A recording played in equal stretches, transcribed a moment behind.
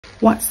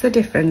What's the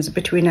difference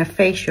between a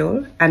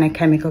facial and a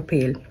chemical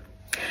peel?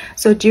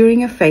 So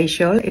during a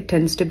facial, it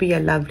tends to be a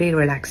lovely,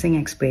 relaxing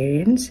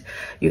experience.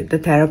 The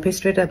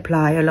therapist will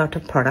apply a lot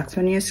of products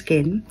on your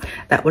skin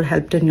that will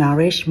help to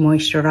nourish,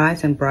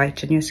 moisturize, and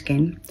brighten your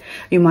skin.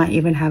 You might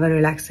even have a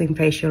relaxing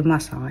facial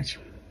massage.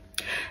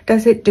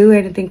 Does it do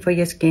anything for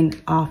your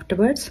skin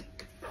afterwards?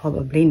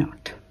 Probably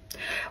not.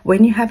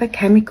 When you have a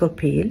chemical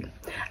peel,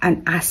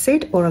 an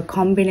acid or a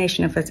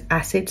combination of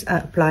acids are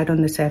applied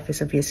on the surface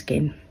of your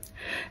skin.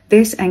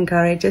 This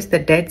encourages the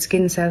dead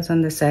skin cells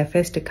on the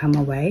surface to come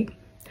away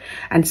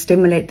and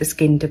stimulate the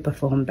skin to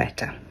perform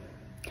better.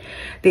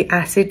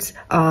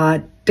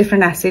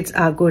 Different acids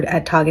are good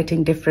at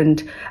targeting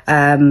different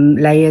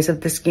layers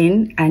of the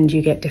skin, and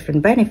you get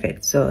different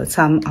benefits. So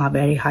some are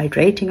very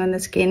hydrating on the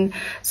skin,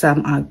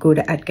 some are good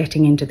at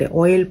getting into the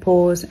oil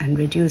pores and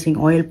reducing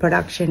oil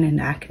production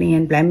and acne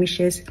and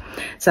blemishes.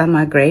 Some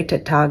are great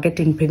at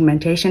targeting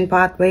pigmentation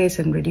pathways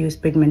and reduce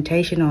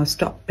pigmentation or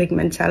stop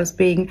pigment cells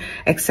being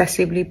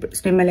excessively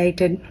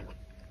stimulated.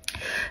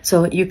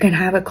 So you can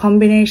have a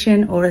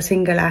combination or a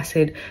single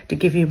acid to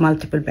give you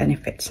multiple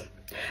benefits.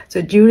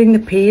 So during the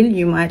peel,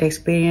 you might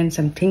experience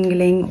some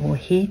tingling or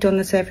heat on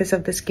the surface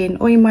of the skin,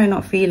 or you might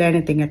not feel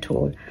anything at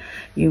all.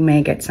 You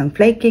may get some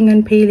flaking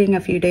and peeling a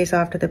few days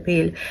after the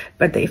peel,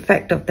 but the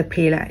effect of the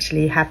peel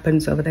actually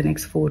happens over the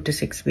next 4 to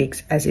 6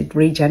 weeks as it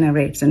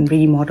regenerates and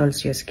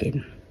remodels your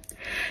skin.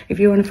 If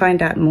you want to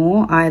find out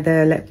more,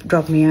 either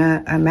drop me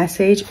a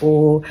message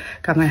or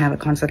come and have a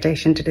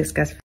consultation to discuss.